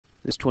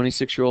This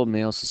 26-year-old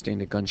male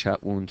sustained a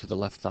gunshot wound to the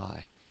left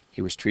thigh.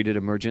 He was treated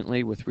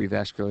emergently with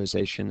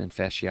revascularization and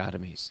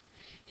fasciotomies.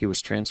 He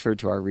was transferred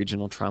to our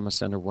regional trauma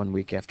center 1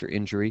 week after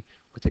injury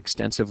with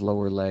extensive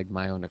lower leg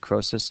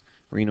myonecrosis,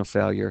 renal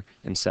failure,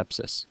 and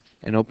sepsis.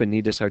 An open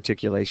knee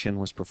disarticulation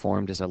was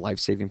performed as a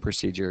life-saving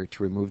procedure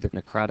to remove the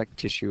necrotic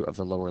tissue of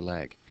the lower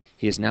leg.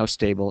 He is now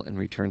stable and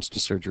returns to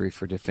surgery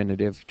for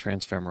definitive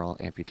transfemoral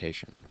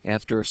amputation.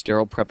 After a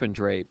sterile prep and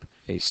drape,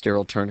 a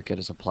sterile tourniquet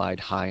is applied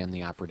high on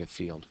the operative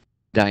field.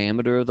 The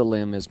diameter of the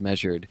limb is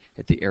measured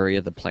at the area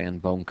of the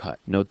planned bone cut.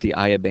 Note the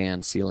IA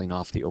band sealing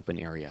off the open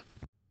area.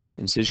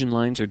 Incision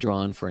lines are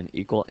drawn for an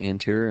equal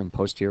anterior and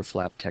posterior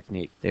flap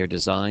technique. They are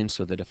designed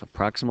so that if a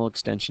proximal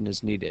extension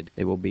is needed,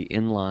 they will be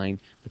in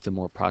line with the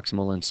more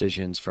proximal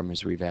incisions from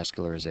his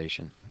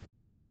revascularization.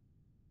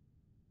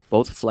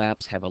 Both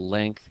flaps have a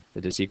length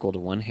that is equal to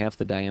 1/2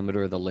 the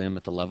diameter of the limb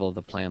at the level of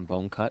the planned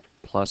bone cut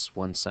plus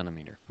 1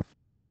 centimeter.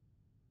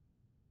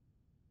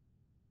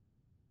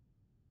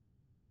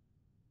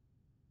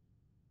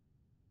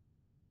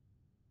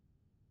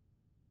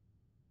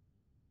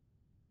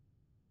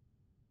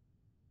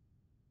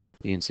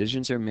 The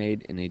incisions are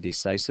made in a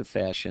decisive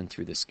fashion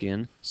through the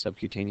skin,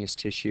 subcutaneous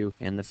tissue,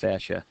 and the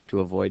fascia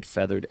to avoid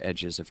feathered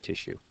edges of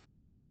tissue.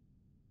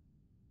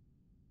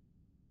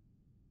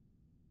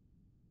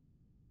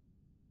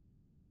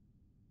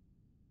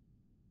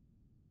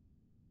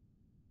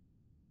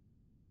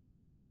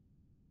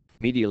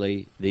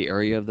 Medially, the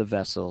area of the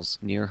vessels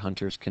near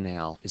Hunter's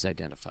Canal is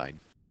identified.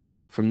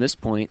 From this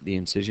point, the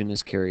incision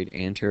is carried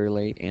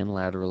anteriorly and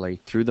laterally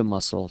through the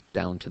muscle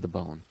down to the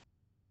bone.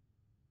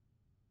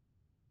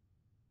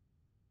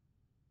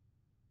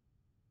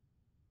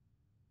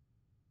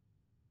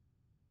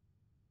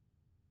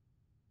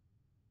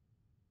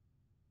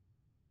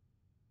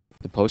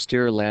 The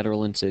posterior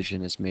lateral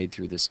incision is made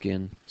through the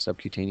skin,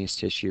 subcutaneous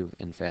tissue,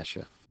 and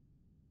fascia.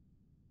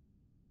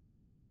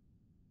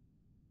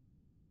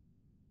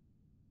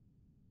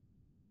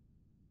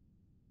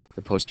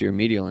 The posterior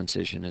medial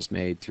incision is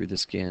made through the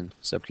skin,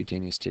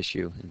 subcutaneous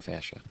tissue, and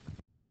fascia.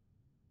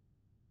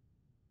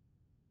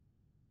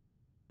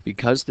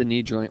 Because the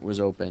knee joint was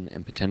open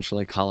and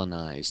potentially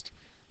colonized,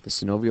 the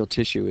synovial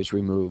tissue is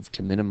removed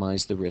to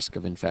minimize the risk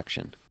of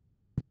infection.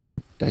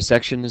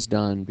 Dissection is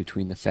done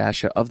between the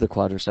fascia of the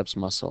quadriceps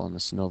muscle and the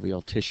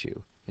synovial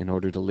tissue in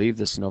order to leave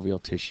the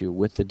synovial tissue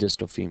with the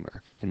distal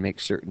femur and make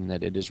certain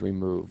that it is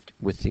removed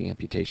with the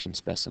amputation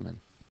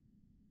specimen.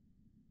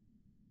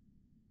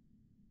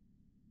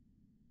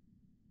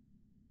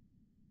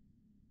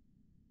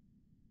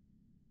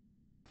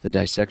 The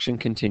dissection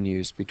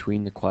continues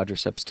between the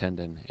quadriceps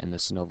tendon and the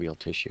synovial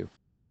tissue.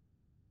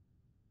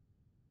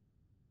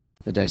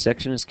 The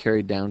dissection is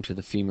carried down to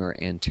the femur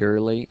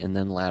anteriorly and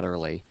then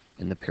laterally,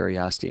 and the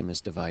periosteum is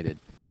divided.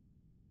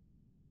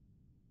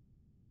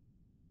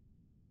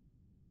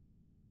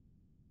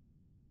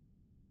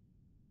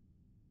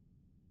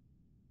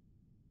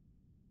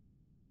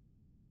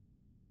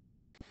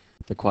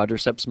 The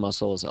quadriceps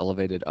muscle is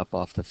elevated up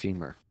off the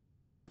femur.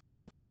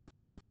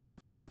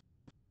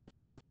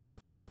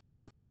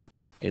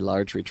 A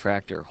large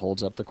retractor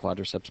holds up the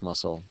quadriceps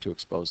muscle to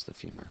expose the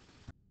femur.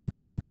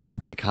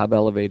 A Cobb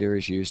elevator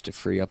is used to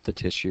free up the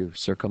tissue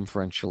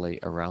circumferentially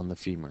around the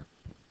femur.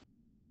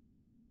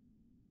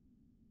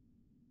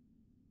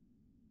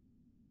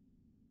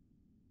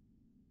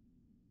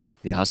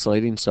 The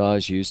oscillating saw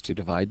is used to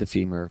divide the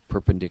femur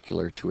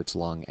perpendicular to its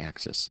long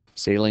axis.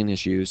 Saline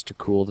is used to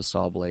cool the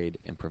saw blade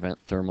and prevent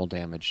thermal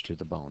damage to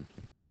the bone.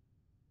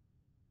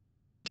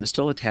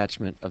 Distal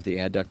attachment of the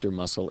adductor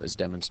muscle is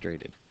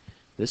demonstrated.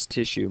 This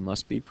tissue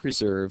must be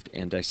preserved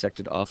and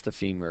dissected off the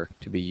femur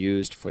to be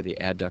used for the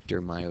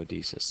adductor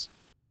myodesis.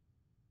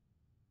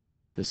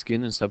 The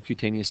skin and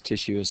subcutaneous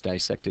tissue is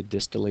dissected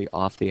distally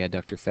off the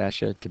adductor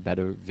fascia to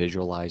better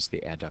visualize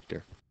the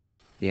adductor.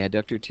 The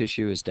adductor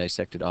tissue is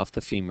dissected off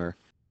the femur.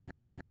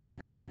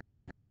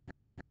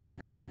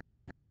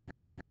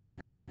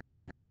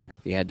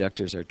 The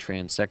adductors are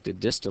transected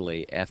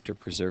distally after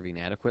preserving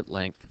adequate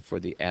length for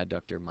the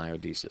adductor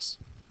myodesis.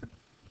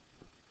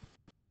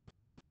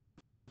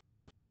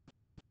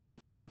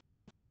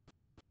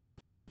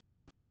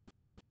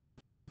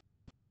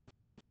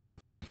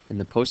 In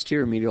the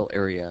posterior medial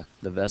area,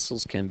 the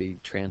vessels can be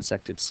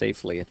transected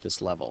safely at this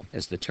level,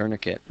 as the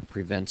tourniquet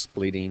prevents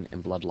bleeding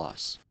and blood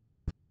loss.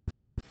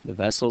 The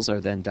vessels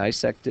are then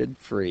dissected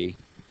free,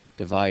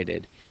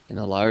 divided, and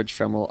a large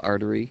femoral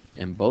artery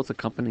and both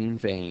accompanying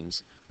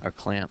veins are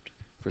clamped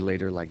for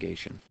later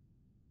ligation.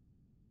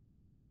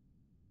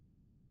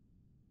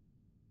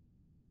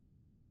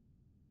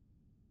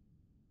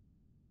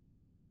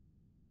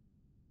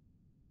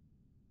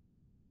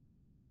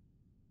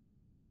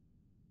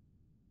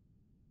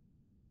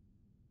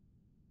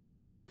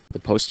 The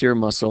posterior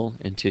muscle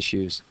and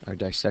tissues are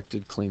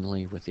dissected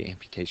cleanly with the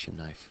amputation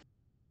knife.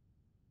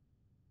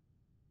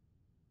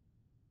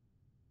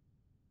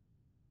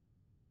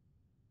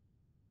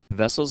 The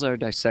vessels are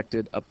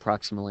dissected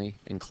approximately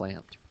and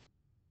clamped.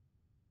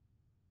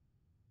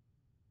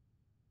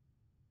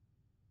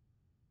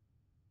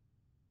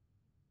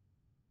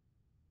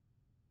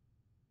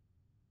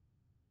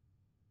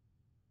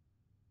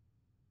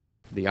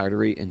 The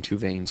artery and two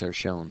veins are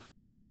shown.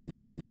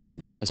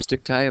 A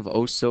stick tie of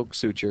O-silk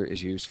suture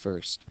is used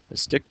first. The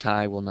stick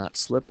tie will not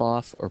slip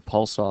off or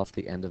pulse off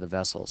the end of the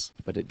vessels,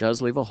 but it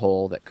does leave a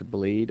hole that could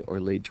bleed or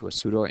lead to a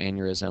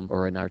pseudoaneurysm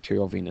or an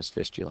arteriovenous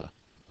fistula.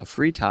 A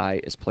free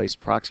tie is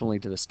placed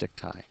proximally to the stick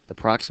tie. The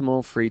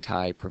proximal free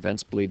tie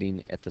prevents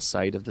bleeding at the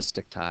site of the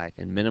stick tie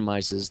and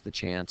minimizes the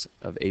chance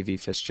of AV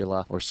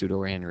fistula or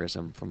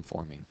pseudoaneurysm from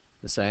forming.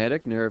 The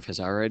sciatic nerve has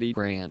already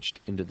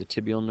branched into the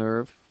tibial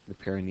nerve, the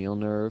perineal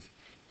nerve,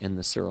 and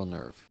the sural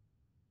nerve.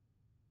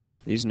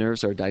 These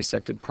nerves are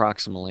dissected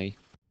proximally.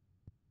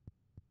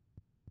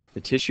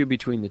 The tissue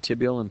between the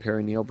tibial and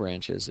perineal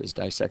branches is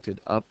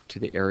dissected up to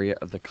the area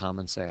of the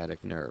common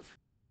sciatic nerve.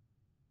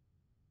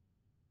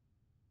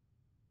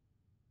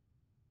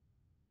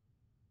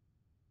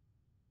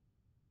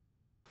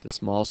 The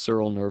small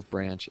sural nerve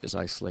branch is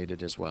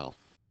isolated as well.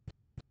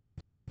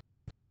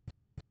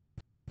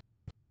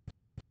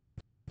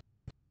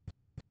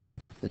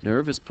 The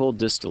nerve is pulled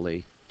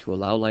distally to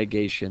allow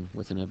ligation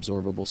with an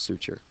absorbable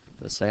suture.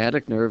 The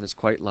sciatic nerve is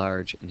quite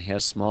large and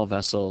has small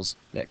vessels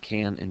that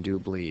can and do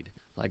bleed.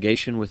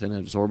 Ligation with an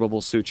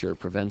absorbable suture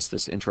prevents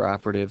this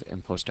intraoperative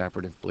and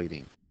postoperative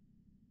bleeding.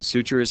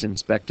 Suture is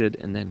inspected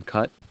and then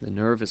cut. The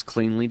nerve is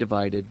cleanly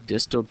divided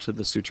distal to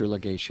the suture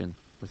ligation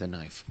with a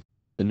knife.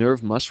 The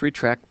nerve must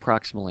retract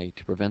proximally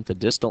to prevent the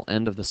distal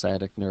end of the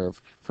sciatic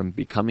nerve from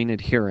becoming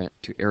adherent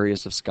to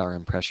areas of scar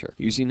and pressure.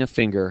 Using a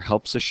finger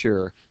helps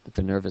assure that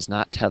the nerve is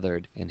not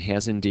tethered and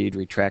has indeed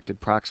retracted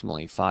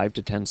proximally 5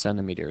 to 10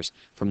 centimeters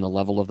from the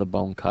level of the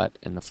bone cut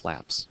and the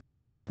flaps.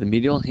 The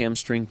medial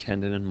hamstring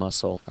tendon and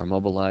muscle are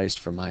mobilized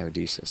for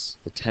myodesis.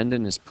 The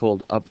tendon is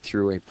pulled up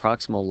through a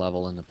proximal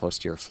level in the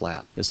posterior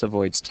flap. This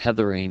avoids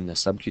tethering the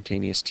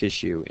subcutaneous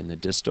tissue in the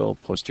distal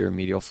posterior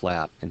medial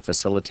flap and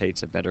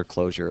facilitates a better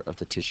closure of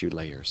the tissue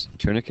layers. The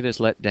tourniquet is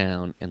let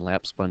down and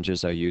lap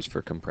sponges are used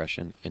for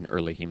compression in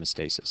early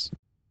hemostasis.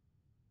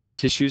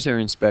 Tissues are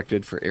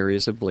inspected for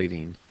areas of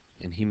bleeding,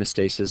 and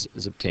hemostasis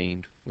is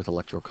obtained with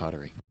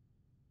electrocautery.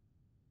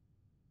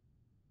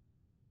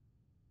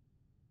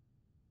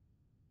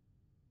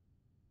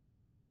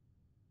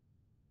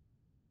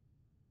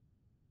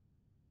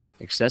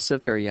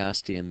 Excessive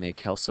periosteum may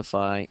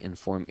calcify and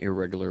form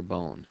irregular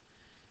bone.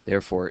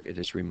 Therefore, it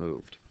is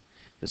removed.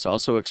 This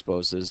also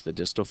exposes the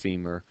distal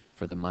femur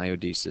for the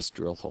myodesis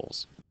drill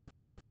holes.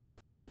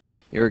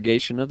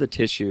 Irrigation of the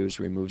tissues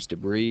removes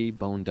debris,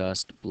 bone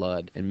dust,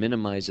 blood, and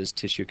minimizes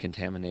tissue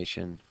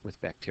contamination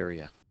with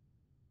bacteria.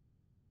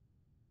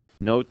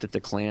 Note that the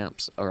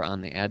clamps are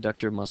on the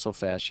adductor muscle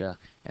fascia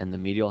and the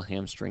medial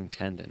hamstring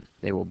tendon.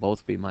 They will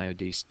both be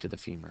myodesed to the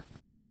femur.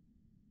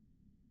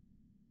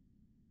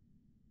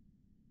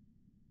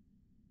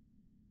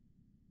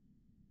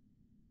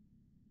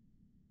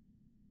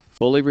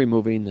 Fully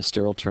removing the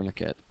sterile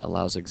tourniquet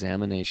allows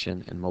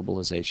examination and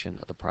mobilization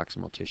of the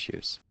proximal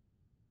tissues.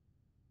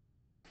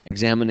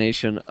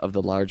 Examination of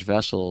the large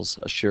vessels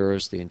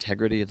assures the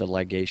integrity of the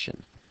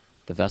ligation.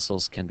 The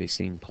vessels can be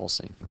seen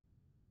pulsing.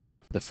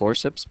 The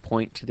forceps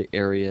point to the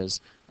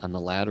areas on the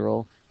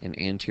lateral and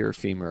anterior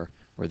femur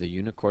where the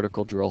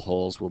unicortical drill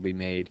holes will be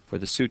made for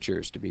the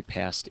sutures to be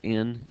passed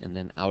in and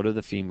then out of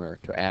the femur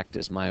to act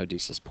as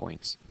myodesis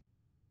points.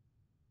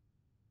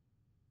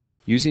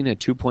 Using a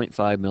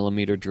 2.5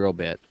 millimeter drill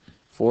bit,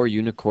 4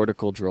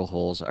 unicortical drill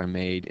holes are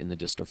made in the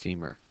distal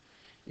femur.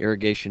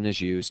 Irrigation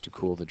is used to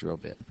cool the drill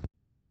bit.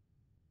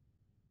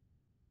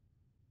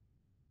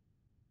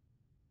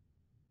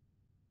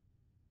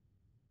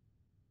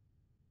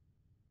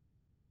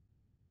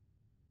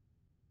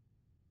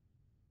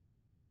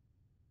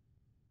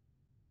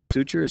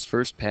 Suture is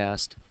first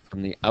passed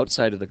from the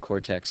outside of the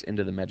cortex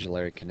into the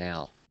medullary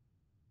canal.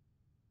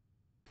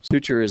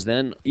 Suture is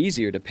then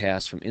easier to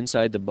pass from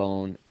inside the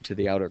bone to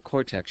the outer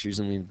cortex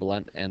using the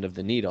blunt end of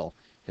the needle,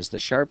 as the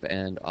sharp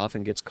end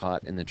often gets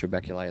caught in the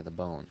trabeculi of the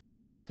bone.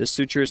 This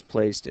suture is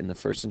placed in the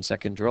first and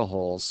second drill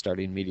holes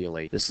starting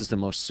medially. This is the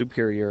most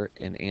superior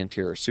and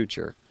anterior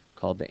suture,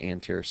 called the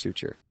anterior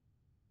suture.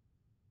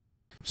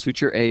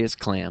 Suture A is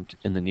clamped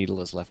and the needle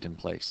is left in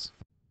place.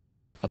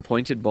 A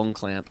pointed bone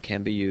clamp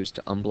can be used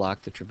to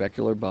unblock the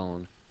trabecular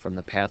bone from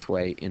the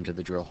pathway into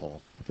the drill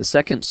hole. The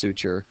second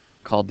suture,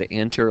 called the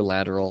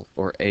anterolateral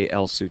or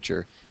AL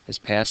suture, is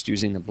passed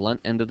using the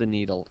blunt end of the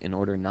needle in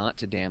order not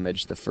to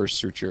damage the first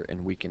suture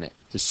and weaken it.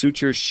 The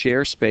sutures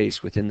share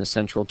space within the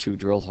central 2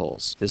 drill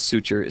holes. This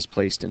suture is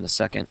placed in the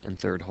second and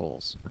third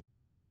holes.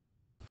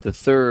 The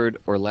third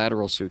or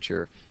lateral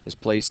suture is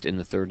placed in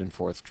the third and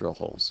fourth drill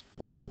holes.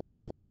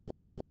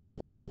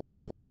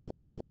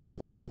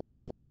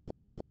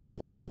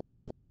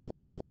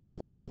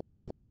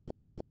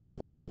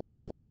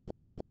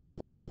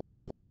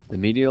 The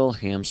medial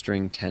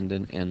hamstring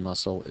tendon and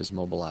muscle is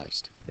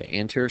mobilized. The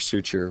anterior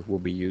suture will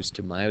be used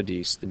to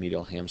myodese the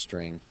medial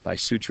hamstring by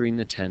suturing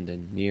the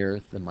tendon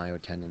near the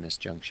myotendinous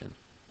junction.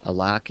 A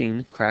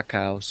locking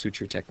Krakow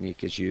suture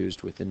technique is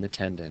used within the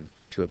tendon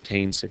to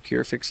obtain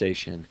secure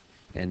fixation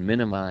and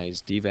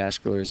minimize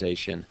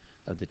devascularization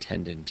of the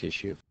tendon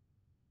tissue.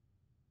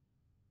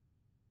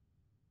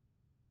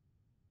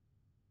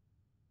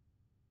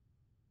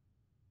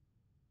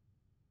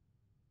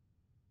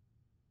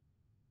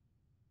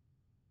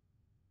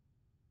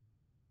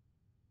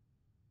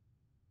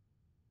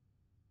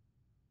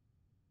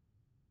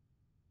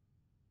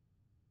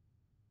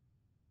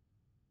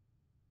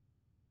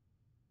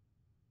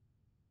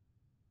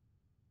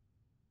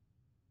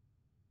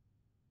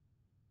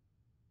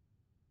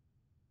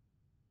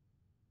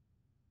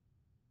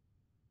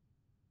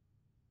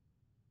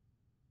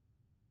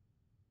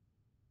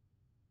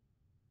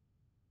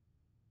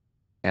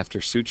 After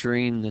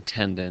suturing the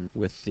tendon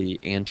with the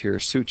anterior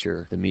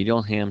suture, the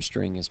medial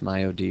hamstring is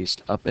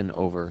myodesed up and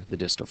over the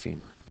distal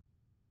femur.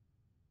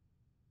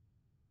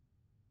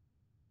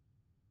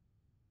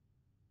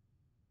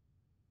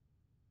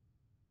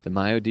 The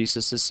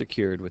myodesis is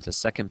secured with a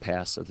second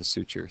pass of the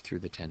suture through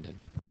the tendon.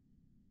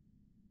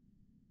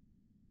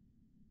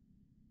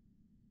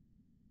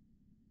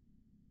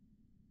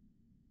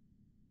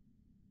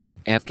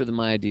 After the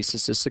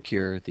myodesis is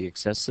secure, the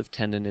excessive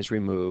tendon is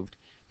removed,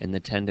 and the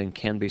tendon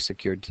can be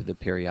secured to the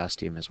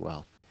periosteum as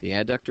well. The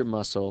adductor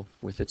muscle,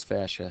 with its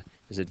fascia,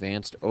 is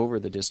advanced over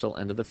the distal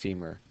end of the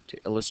femur to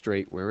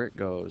illustrate where it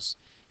goes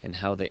and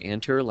how the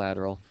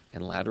anterolateral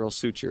and lateral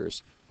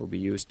sutures will be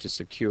used to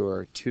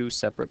secure two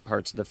separate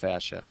parts of the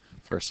fascia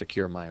for a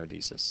secure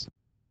myodesis.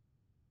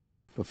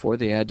 Before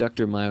the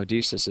adductor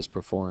myodesis is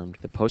performed,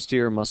 the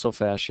posterior muscle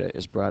fascia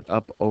is brought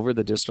up over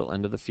the distal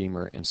end of the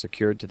femur and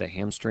secured to the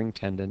hamstring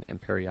tendon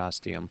and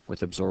periosteum with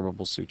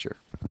absorbable suture.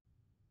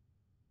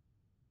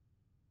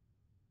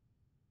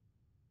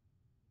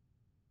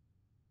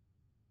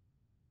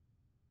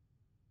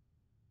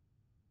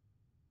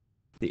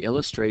 The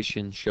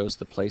illustration shows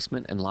the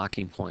placement and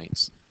locking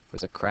points for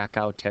the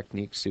Krakow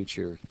technique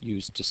suture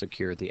used to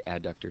secure the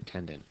adductor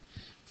tendon.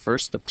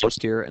 First, the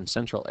posterior and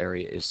central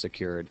area is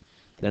secured,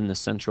 then the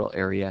central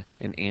area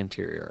and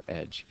anterior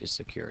edge is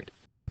secured.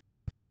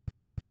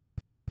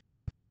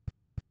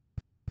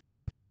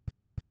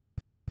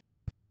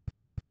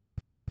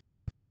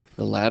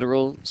 The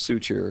lateral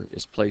suture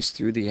is placed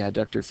through the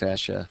adductor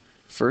fascia,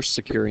 first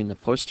securing the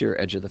posterior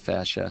edge of the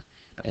fascia,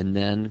 and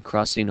then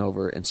crossing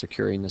over and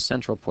securing the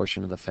central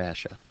portion of the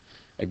fascia.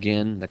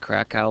 Again, the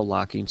Krakow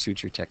locking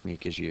suture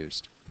technique is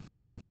used.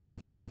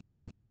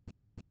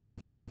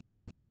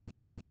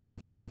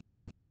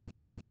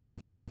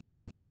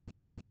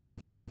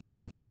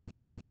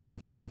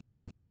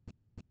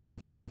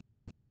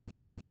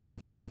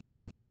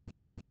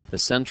 The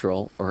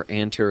central, or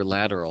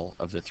anterolateral,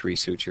 of the three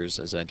sutures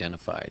is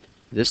identified.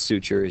 This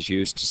suture is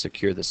used to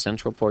secure the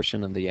central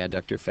portion of the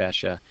adductor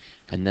fascia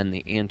and then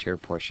the anterior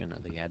portion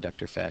of the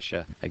adductor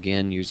fascia,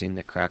 again using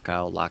the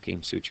Krakow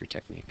locking suture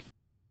technique.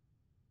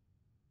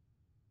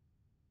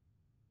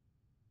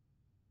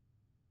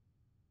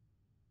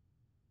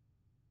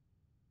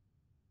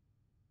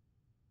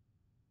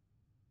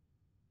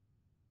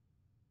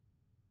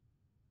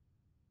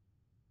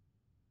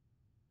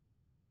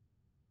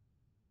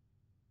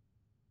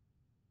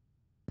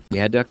 The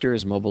adductor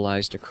is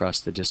mobilized across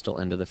the distal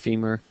end of the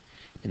femur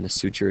and the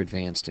suture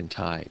advanced and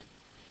tied.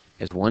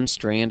 As one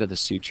strand of the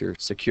suture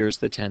secures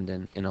the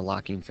tendon in a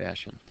locking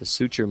fashion, the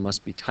suture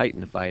must be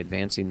tightened by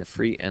advancing the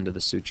free end of the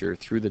suture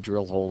through the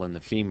drill hole in the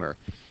femur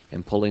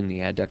and pulling the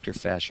adductor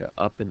fascia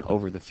up and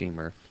over the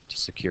femur to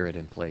secure it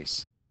in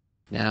place.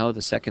 Now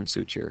the second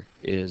suture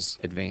is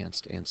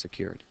advanced and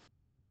secured.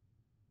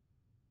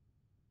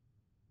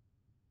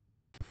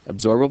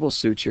 Absorbable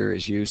suture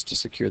is used to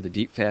secure the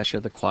deep fascia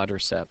of the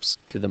quadriceps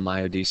to the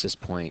myodesis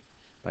point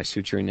by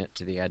suturing it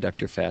to the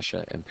adductor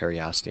fascia and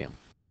periosteum.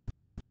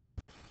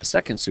 A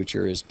second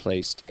suture is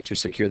placed to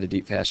secure the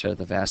deep fascia of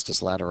the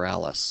vastus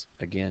lateralis,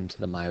 again to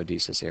the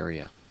myodesis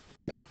area.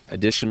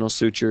 Additional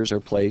sutures are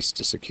placed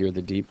to secure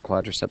the deep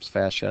quadriceps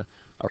fascia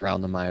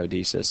around the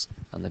myodesis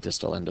on the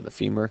distal end of the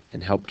femur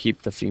and help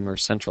keep the femur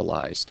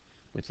centralized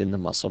within the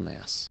muscle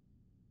mass.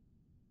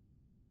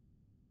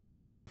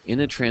 In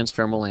a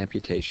transfemoral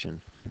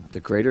amputation, the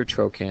greater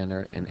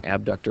trochanter and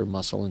abductor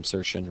muscle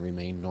insertion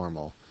remain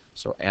normal,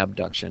 so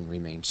abduction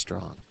remains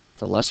strong.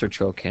 The lesser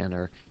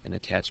trochanter and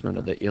attachment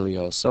of the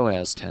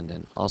iliopsoas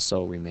tendon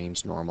also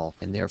remains normal,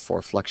 and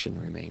therefore flexion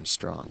remains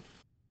strong.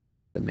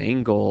 The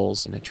main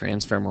goals in a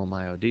transfemoral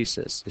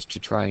myodesis is to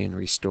try and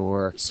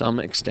restore some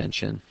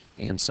extension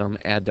and some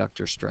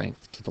adductor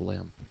strength to the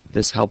limb.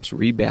 This helps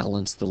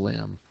rebalance the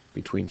limb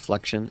between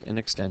flexion and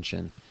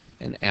extension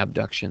and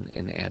abduction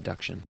and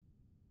adduction.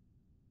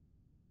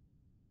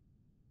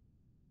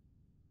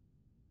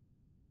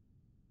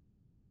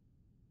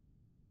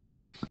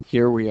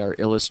 Here we are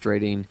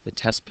illustrating the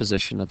test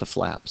position of the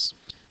flaps.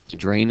 The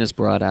drain is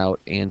brought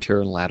out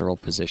anterior and lateral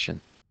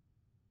position.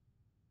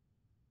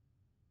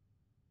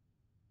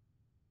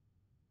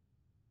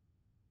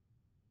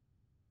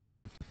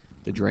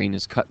 The drain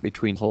is cut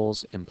between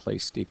holes and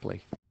placed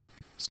steeply.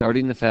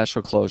 Starting the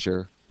fascial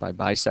closure by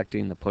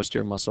bisecting the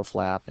posterior muscle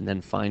flap and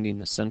then finding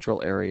the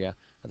central area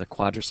of the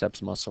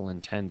quadriceps muscle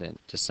and tendon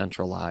to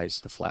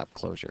centralize the flap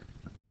closure.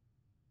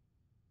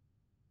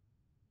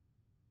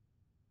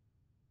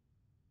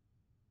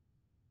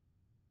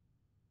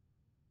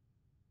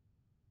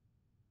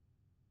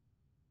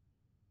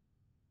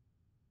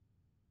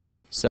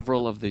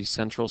 Several of the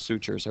central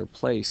sutures are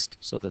placed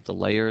so that the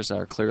layers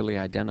are clearly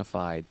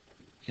identified,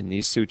 and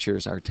these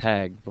sutures are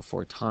tagged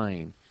before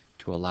tying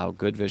to allow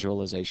good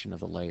visualization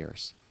of the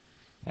layers.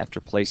 After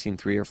placing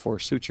 3 or 4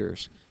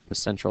 sutures, the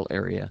central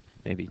area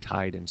may be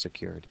tied and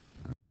secured.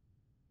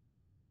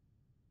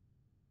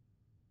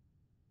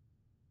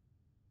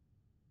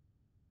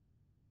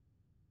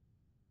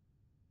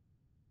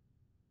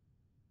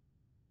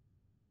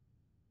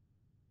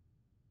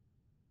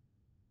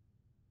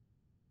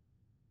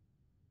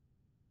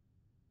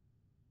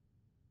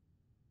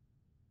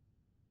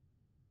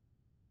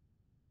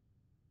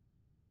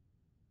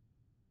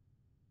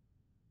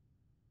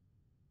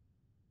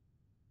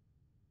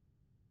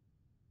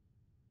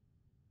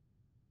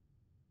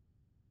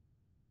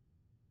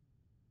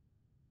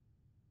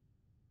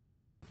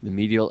 The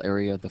medial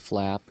area of the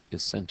flap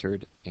is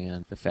centered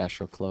and the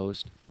fascia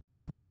closed.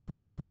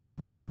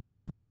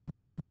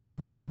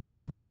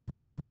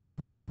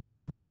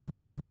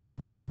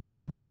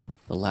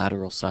 The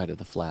lateral side of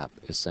the flap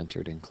is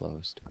centered and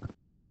closed.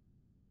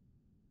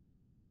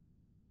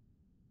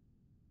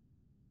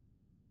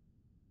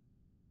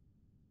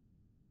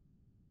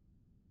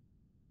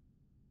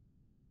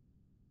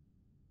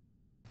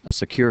 A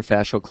secure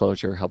fascial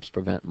closure helps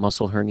prevent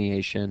muscle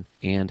herniation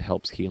and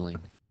helps healing.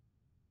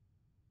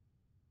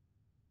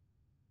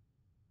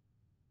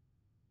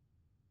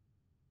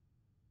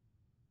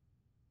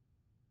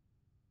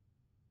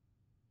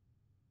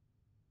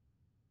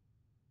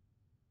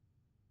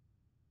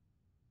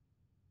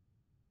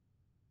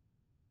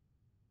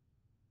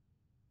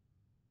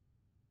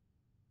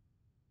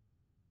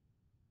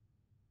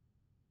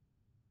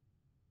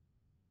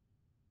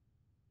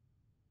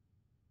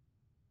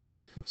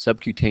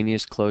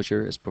 Subcutaneous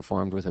closure is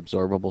performed with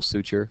absorbable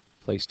suture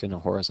placed in a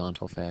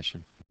horizontal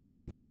fashion.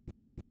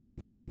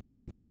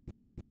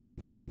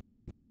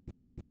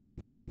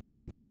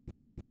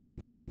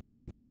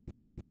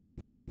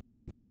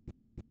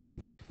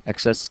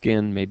 Excess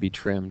skin may be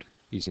trimmed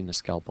using a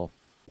scalpel.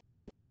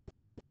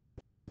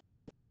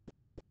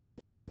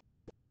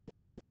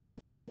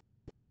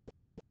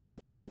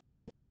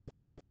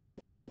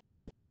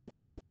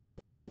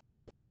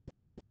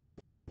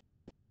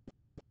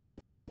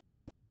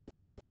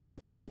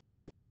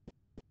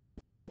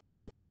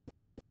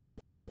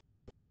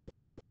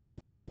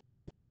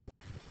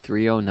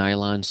 .30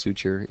 nylon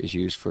suture is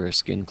used for a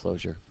skin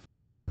closure.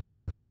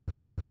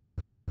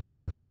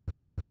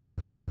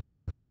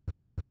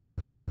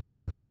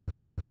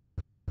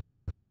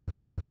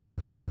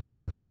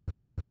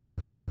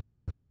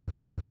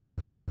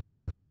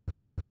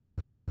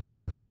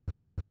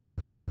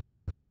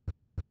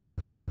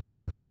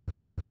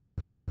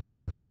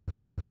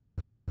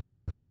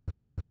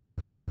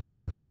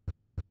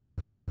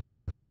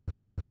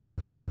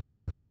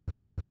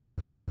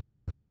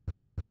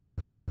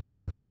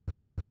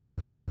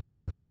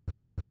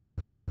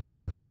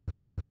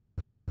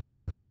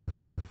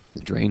 The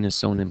drain is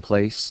sewn in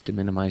place to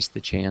minimize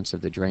the chance of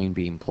the drain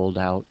being pulled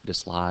out,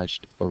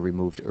 dislodged, or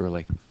removed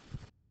early.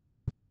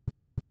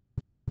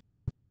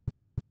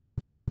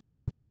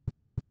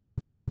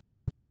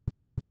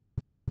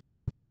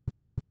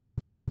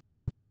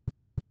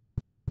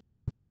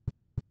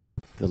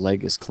 The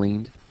leg is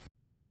cleaned.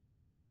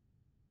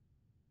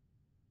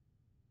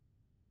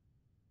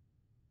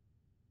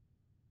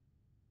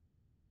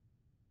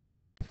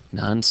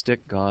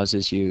 Non-stick gauze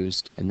is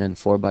used, and then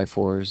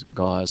 4x4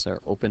 gauze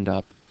are opened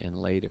up and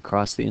laid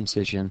across the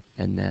incision,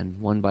 and then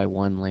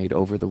 1x1 laid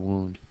over the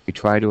wound. We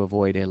try to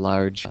avoid a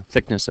large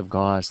thickness of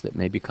gauze that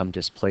may become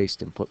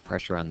displaced and put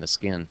pressure on the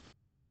skin.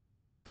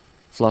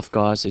 Fluff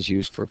gauze is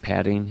used for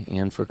padding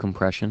and for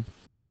compression.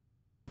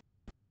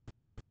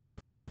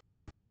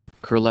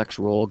 Curlex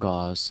roll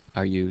gauze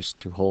are used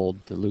to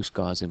hold the loose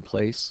gauze in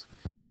place.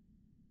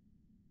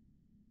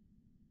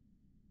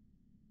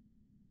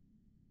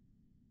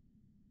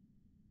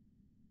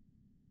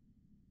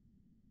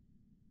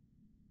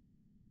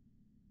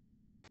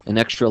 An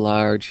extra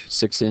large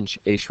 6-inch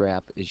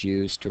A-wrap is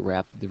used to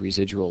wrap the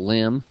residual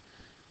limb,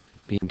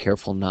 being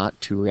careful not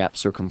to wrap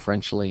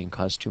circumferentially and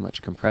cause too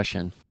much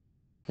compression.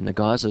 And the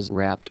gauze is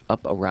wrapped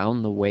up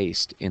around the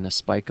waist in a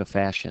spica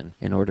fashion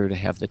in order to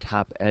have the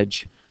top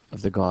edge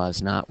of the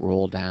gauze not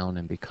roll down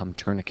and become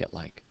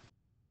tourniquet-like.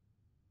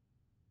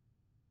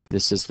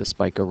 This is the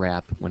spica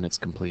wrap when it's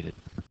completed.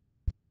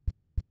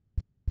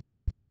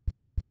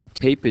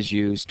 Tape is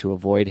used to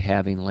avoid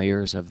having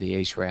layers of the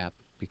A-wrap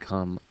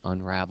become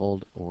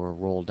unraveled or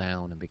roll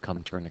down and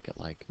become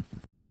tourniquet-like.